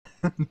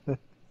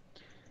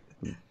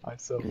I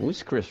saw.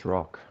 Who's Chris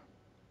Rock?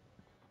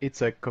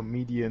 It's a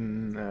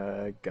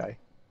comedian guy.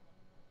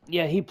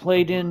 Yeah, he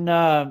played in.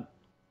 A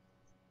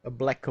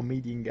black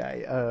comedian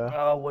guy.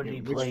 What did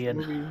he play in?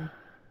 Movie?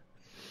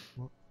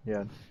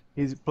 Yeah,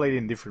 he's played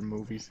in different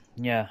movies.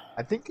 Yeah,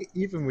 I think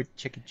even with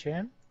Jackie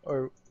Chan,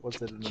 or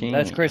was it? Chan.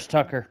 that's Chris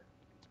Tucker.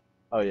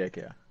 Oh yeah,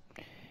 yeah.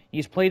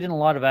 He's played in a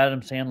lot of Adam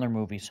Sandler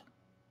movies,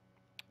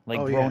 like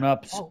Oh, Grown yeah.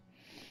 Ups.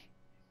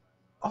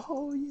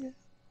 Oh yeah.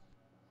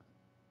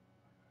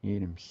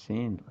 Adam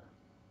Sandler.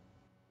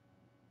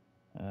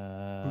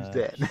 Who's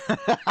that?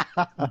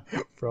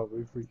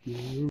 Probably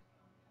freaking.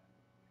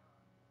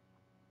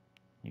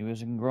 He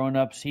was in Grown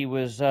Ups. He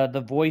was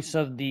the voice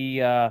of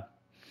the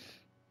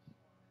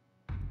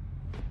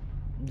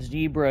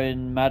zebra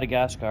in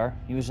Madagascar.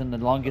 He was in The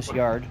Longest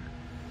Yard.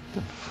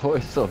 The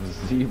voice of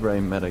zebra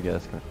in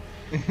Madagascar.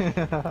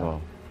 Wow,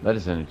 that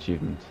is an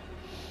achievement.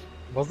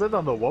 Was that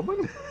on the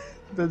woman?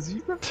 The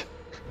zebra?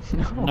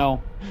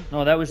 No,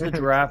 that was the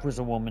giraffe. Was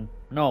a woman.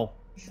 No,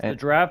 the And-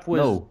 giraffe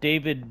was no.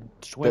 David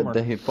Schwimmer.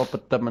 The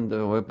hippopotamus. The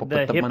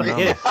The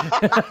hippopotamus.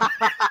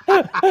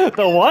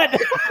 The what?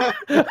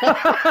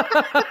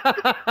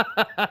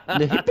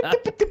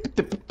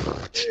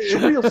 The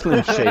real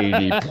Slim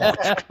Shady.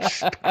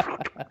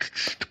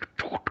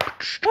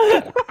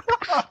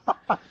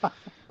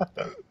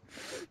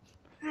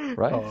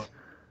 Right? Oh,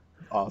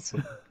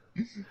 awesome.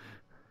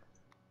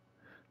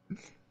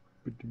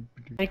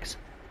 Thanks.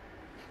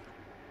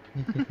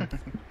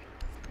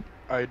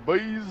 Alright,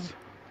 boys.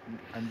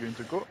 I'm going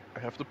to go. I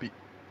have to pee.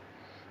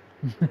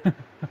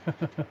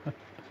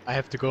 I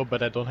have to go,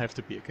 but I don't have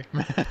to pee, okay?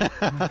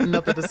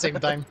 Not at the same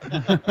time.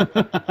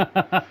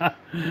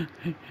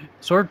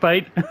 Sword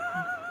bite.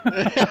 No,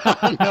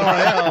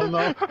 hell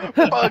no.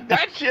 Fuck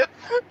that shit!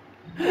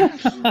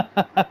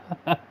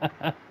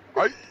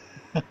 Alright.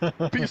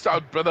 Peace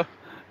out, brother.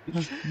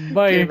 Okay,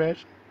 Bye. man.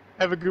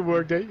 Have a good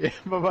work day.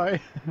 Bye-bye.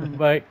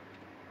 Bye.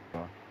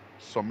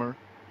 Summer,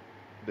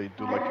 they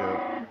do like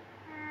a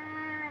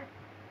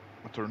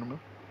tournament.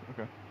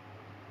 Okay.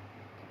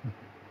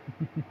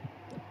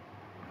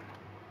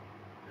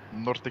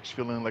 Nortex's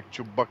feeling like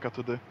Chewbacca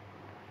today.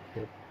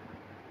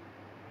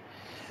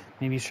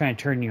 Maybe he's trying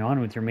to turn you on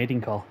with your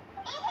mating call.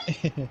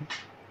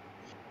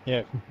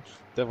 Yeah,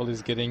 Devil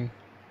is getting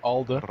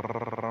older.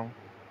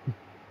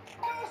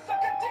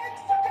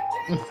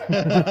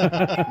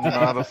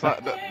 Nah, that's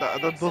not,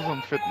 that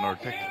doesn't fit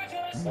Nortex.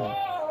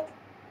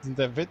 Isn't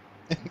that fit?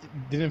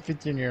 Didn't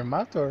fit in your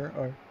mouth,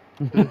 or?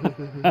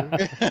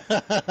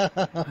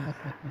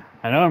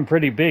 I know I'm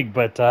pretty big,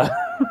 but I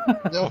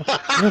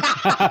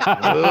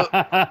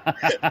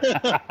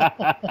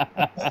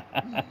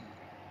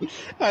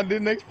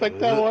didn't expect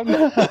that one.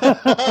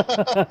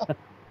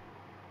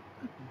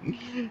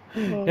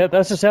 yeah,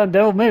 that's the sound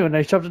Devil made when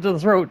I shoved it to the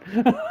throat.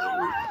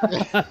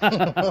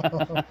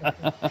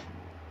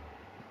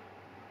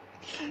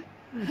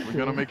 We're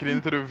gonna make it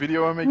into the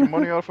video and make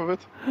money off of it.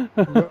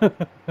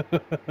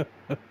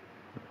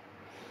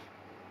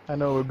 I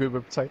know a good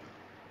website.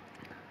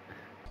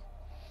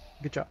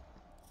 Good job.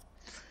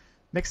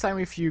 Next time,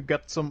 if you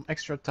got some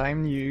extra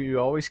time, you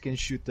always can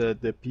shoot the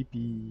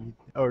PP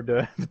or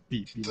the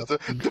PP.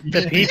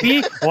 The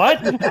Pee-pee? What?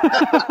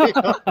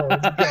 Oh,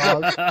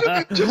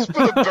 God. Just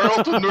put a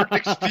barrel to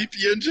Nortex's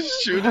PP and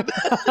just shoot it.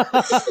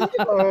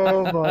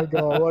 Oh my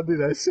God! What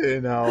did I say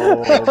now?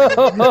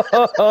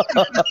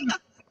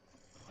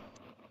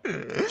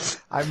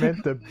 I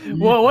meant the.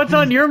 Well, what's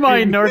on your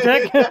mind,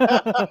 Nortec?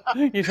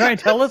 You trying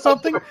to tell us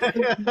something?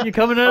 You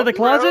coming out of the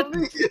closet?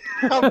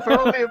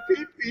 Apparently a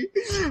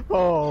PP.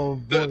 Oh,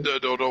 boy.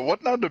 The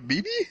what now? The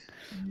BB?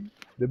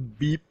 The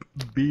beep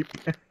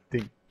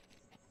thing.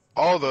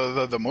 Oh,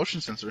 the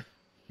motion sensor.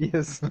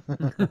 Yes.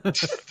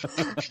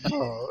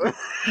 Oh.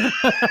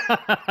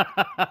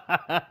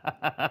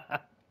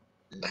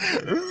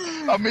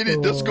 I mean,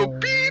 it does go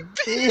beep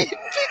beep.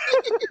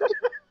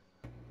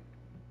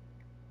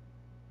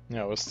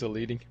 Yeah, I was still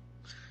eating.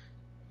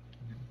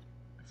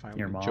 Finally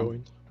Your mom.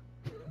 joined.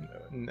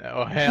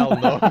 No, hell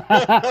no.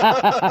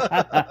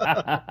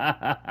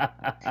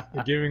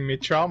 You're giving me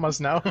traumas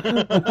now.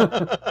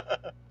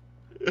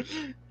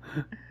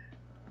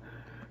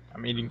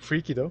 I'm eating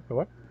freaky though.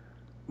 What?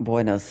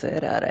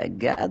 Buonasera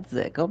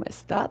ragazze, come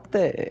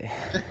state?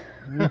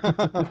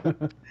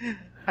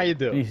 How you He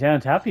doing?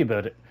 sounds happy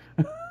about it.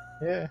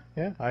 Yeah,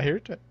 I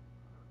heard that.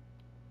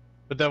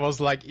 But that was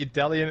like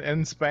Italian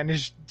and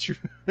Spanish.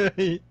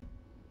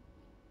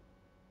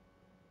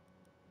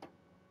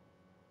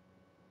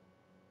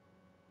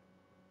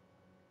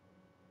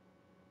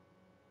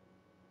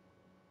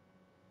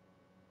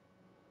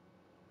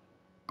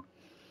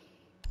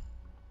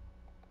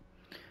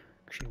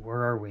 Actually,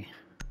 where are we?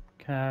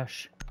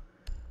 Cash.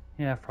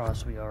 Yeah,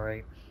 Frost will be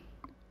alright.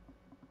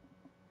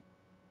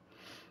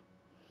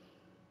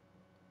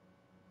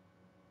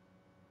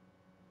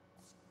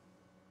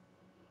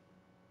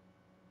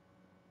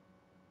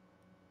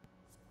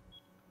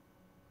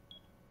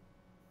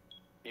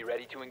 Be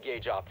ready to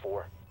engage Op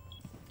 4.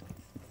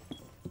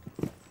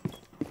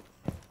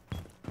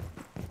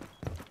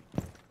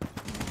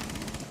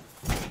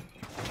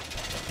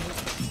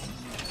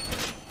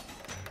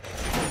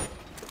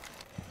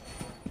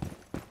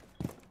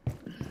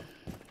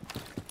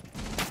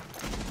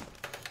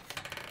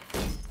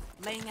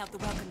 Laying out the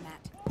welcome mat.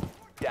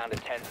 Down to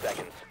 10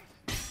 seconds.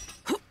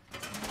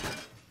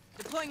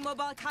 Deploying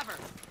mobile cover.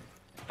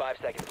 5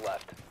 seconds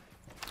left.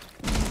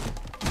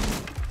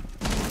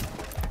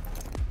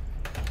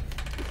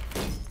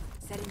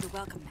 Setting the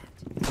welcome mat.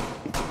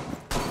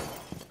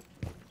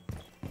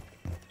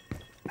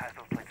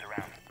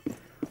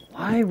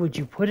 Why would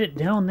you put it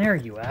down there,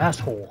 you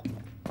asshole?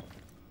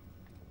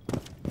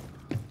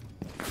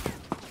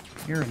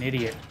 You're an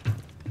idiot.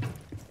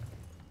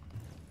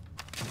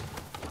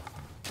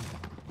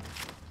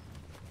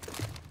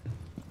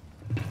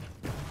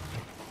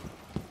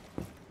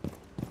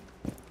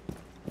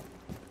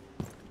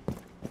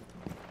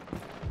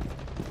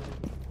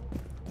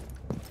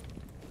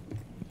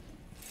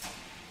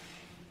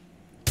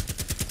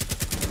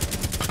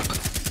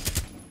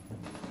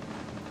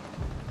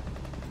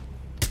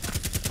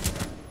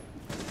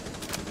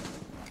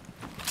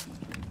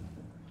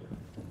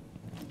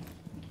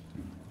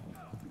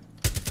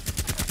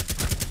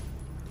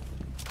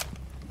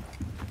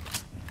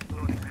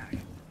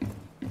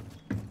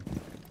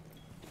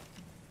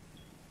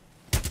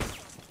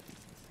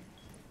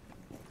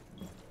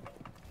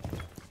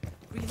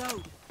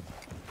 Reload.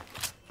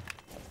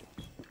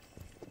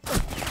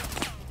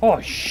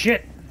 Oh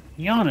shit!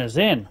 Yana's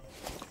in.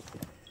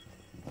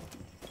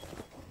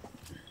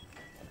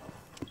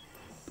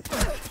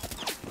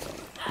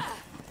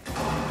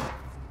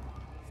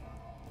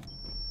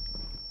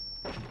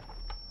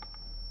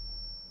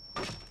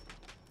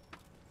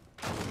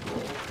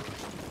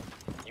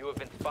 You have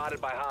been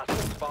spotted by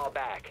hostiles. Fall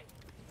back.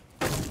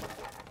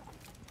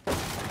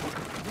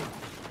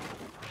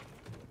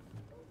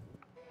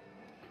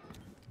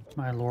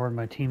 My lord,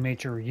 my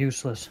teammates are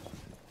useless.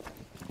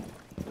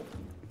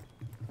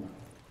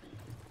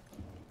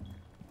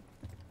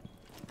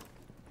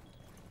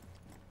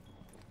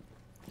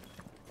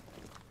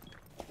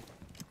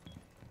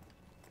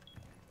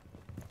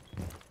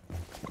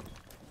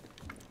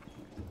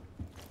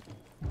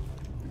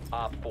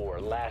 Op 4,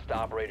 last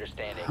operator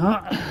standing.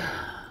 Huh?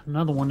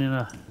 Another one in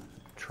a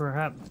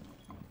trap.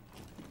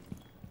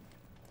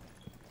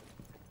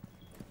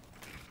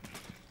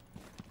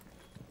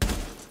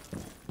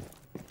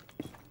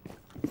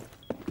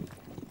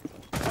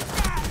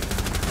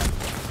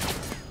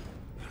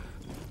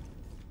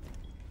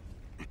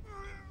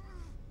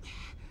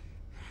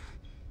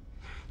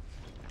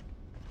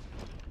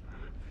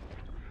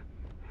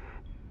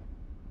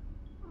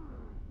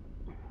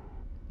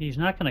 He's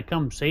not gonna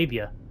come save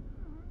you.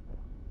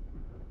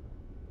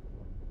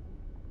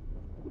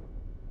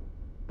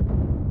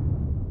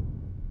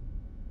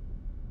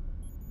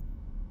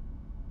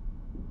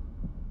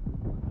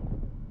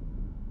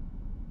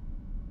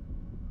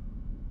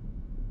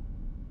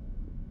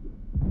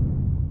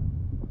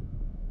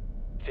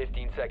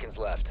 Seconds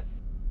left.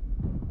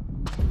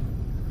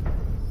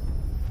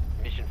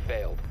 Mission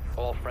failed.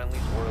 All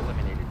friendlies were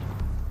eliminated.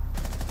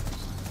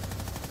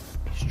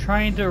 He's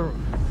trying to...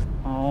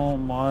 Oh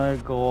my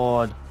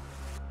god.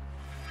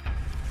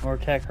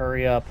 Nortec,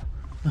 hurry up.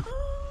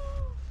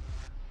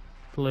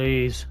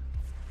 Please.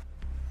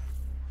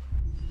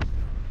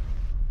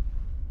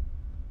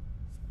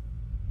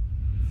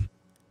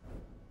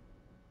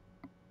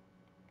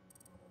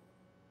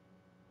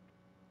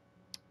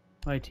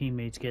 My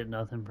teammates get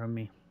nothing from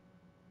me.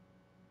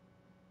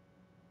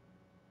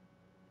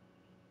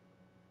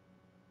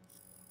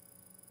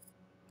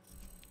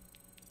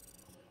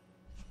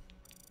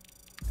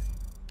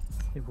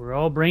 We're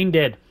all brain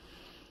dead.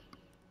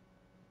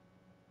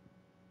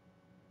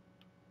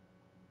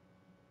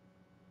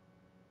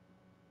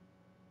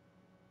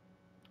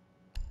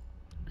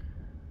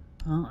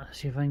 Well, let's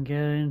see if I can get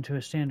into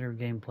a standard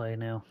gameplay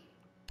now.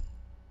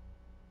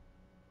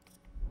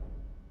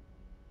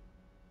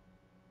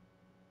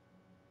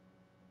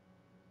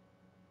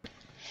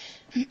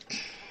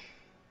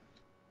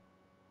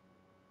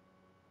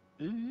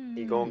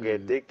 You gonna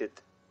get addicted.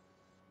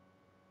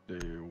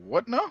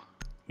 What now?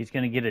 He's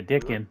gonna get a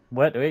dick in.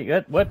 What? Wait,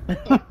 what?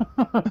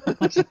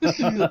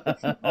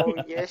 Oh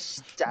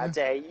yes,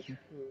 daddy.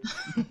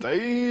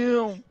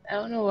 Damn. I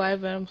don't know why,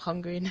 but I'm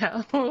hungry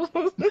now.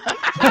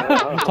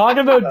 I'm talking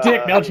about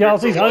dick, now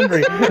Chelsea's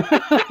hungry.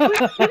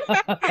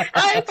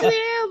 I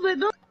am, but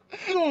no.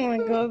 Oh my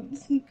god.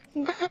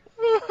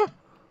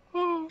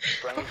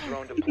 Friendly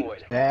drone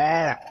deployed.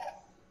 Yeah.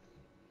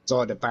 It's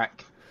on the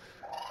back.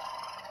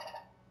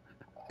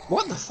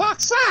 What the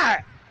fuck's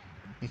that?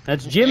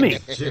 That's Jimmy.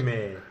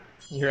 Jimmy.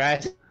 You're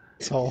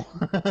asshole.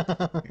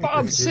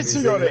 I'm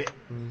sitting on it.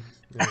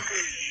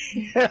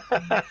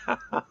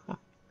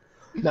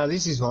 No,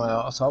 this is my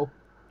arsehole.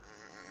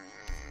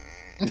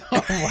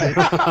 Oh my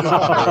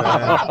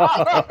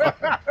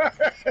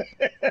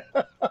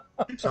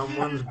god.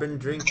 Someone's been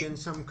drinking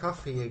some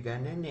coffee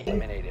again, isn't it?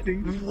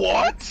 Eliminated.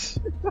 What?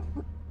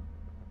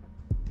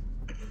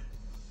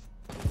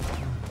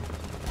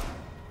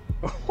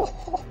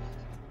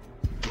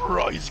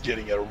 Bro, he's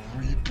getting a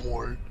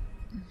report.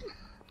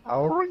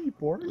 A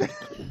report?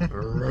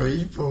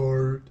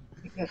 Report.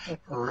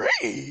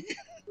 Ray.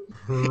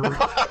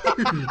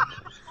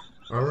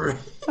 Alright.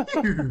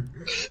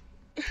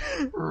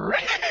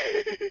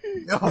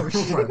 Oh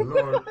my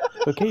lord.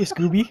 Okay,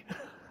 Scooby.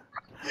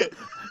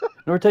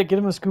 Nortek, get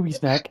him a Scooby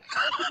snack.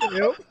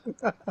 Yep.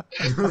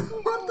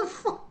 What the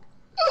fuck?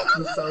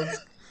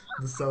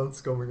 The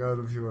sounds coming out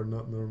of you are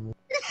not normal.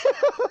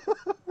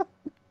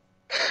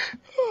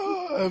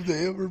 Have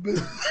they ever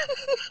been?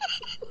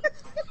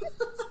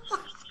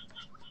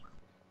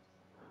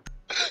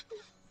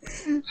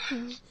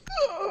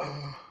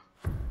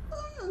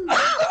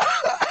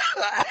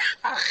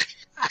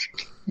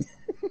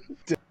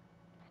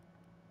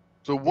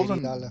 So it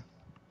wasn't $80.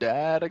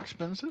 that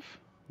expensive?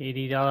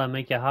 $80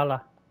 make you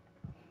holla.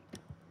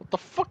 What the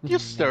fuck you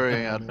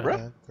staring at,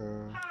 bruh?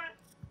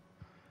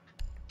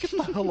 Get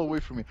the hell away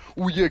from me.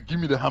 Oh yeah, give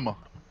me the hammer.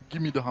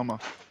 Give me the hammer.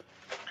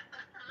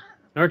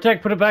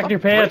 Nortek, put it back in your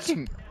pants.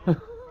 Breaking.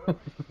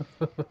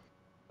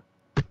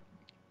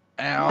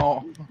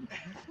 Ow.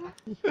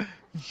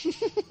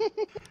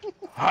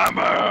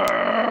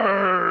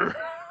 Hammer!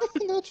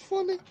 That's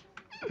funny.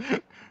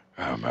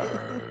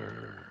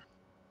 Hammer.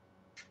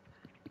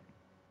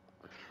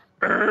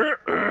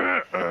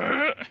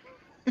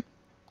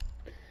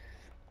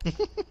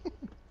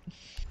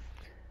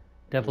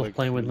 Devil's Like,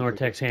 playing with really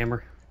Nortek's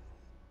hammer.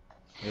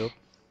 Yep.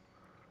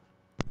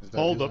 Is that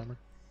Hold his up. hammer?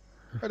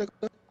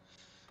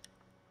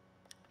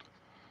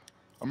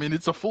 I mean,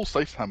 it's a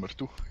full-size hammer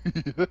too.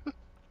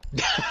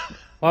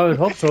 Well, I would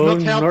hope so.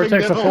 Not helping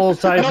Nortek's a Devil.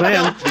 full-size Not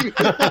man.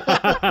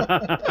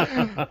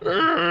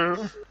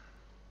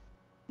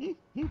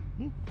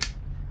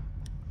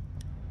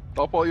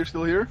 Topal, you're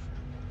still here?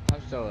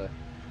 I'm still there.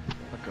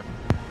 Okay.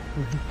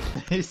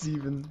 He's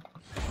even.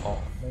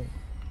 Oh man.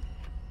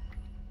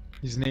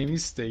 His name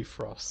is Stay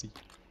Frosty.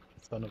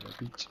 Son of a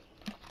bitch.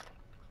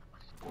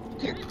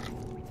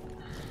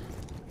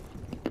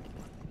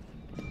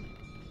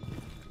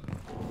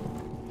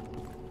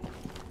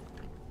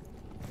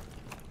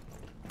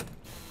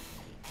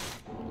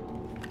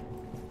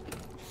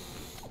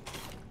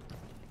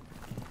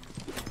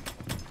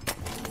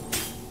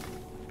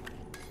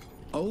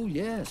 Oh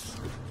yes,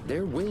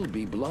 there will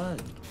be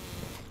blood.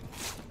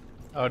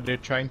 Oh, they're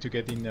trying to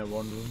get in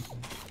one room.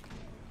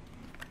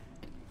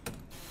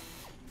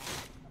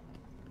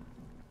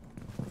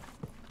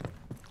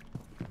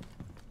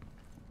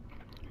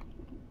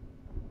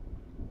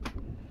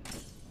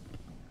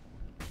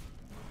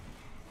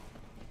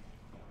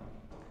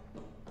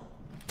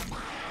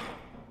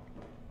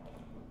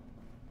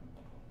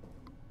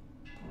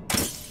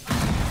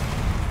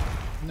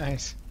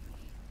 Nice.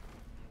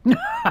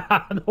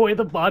 The way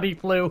the body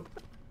flew.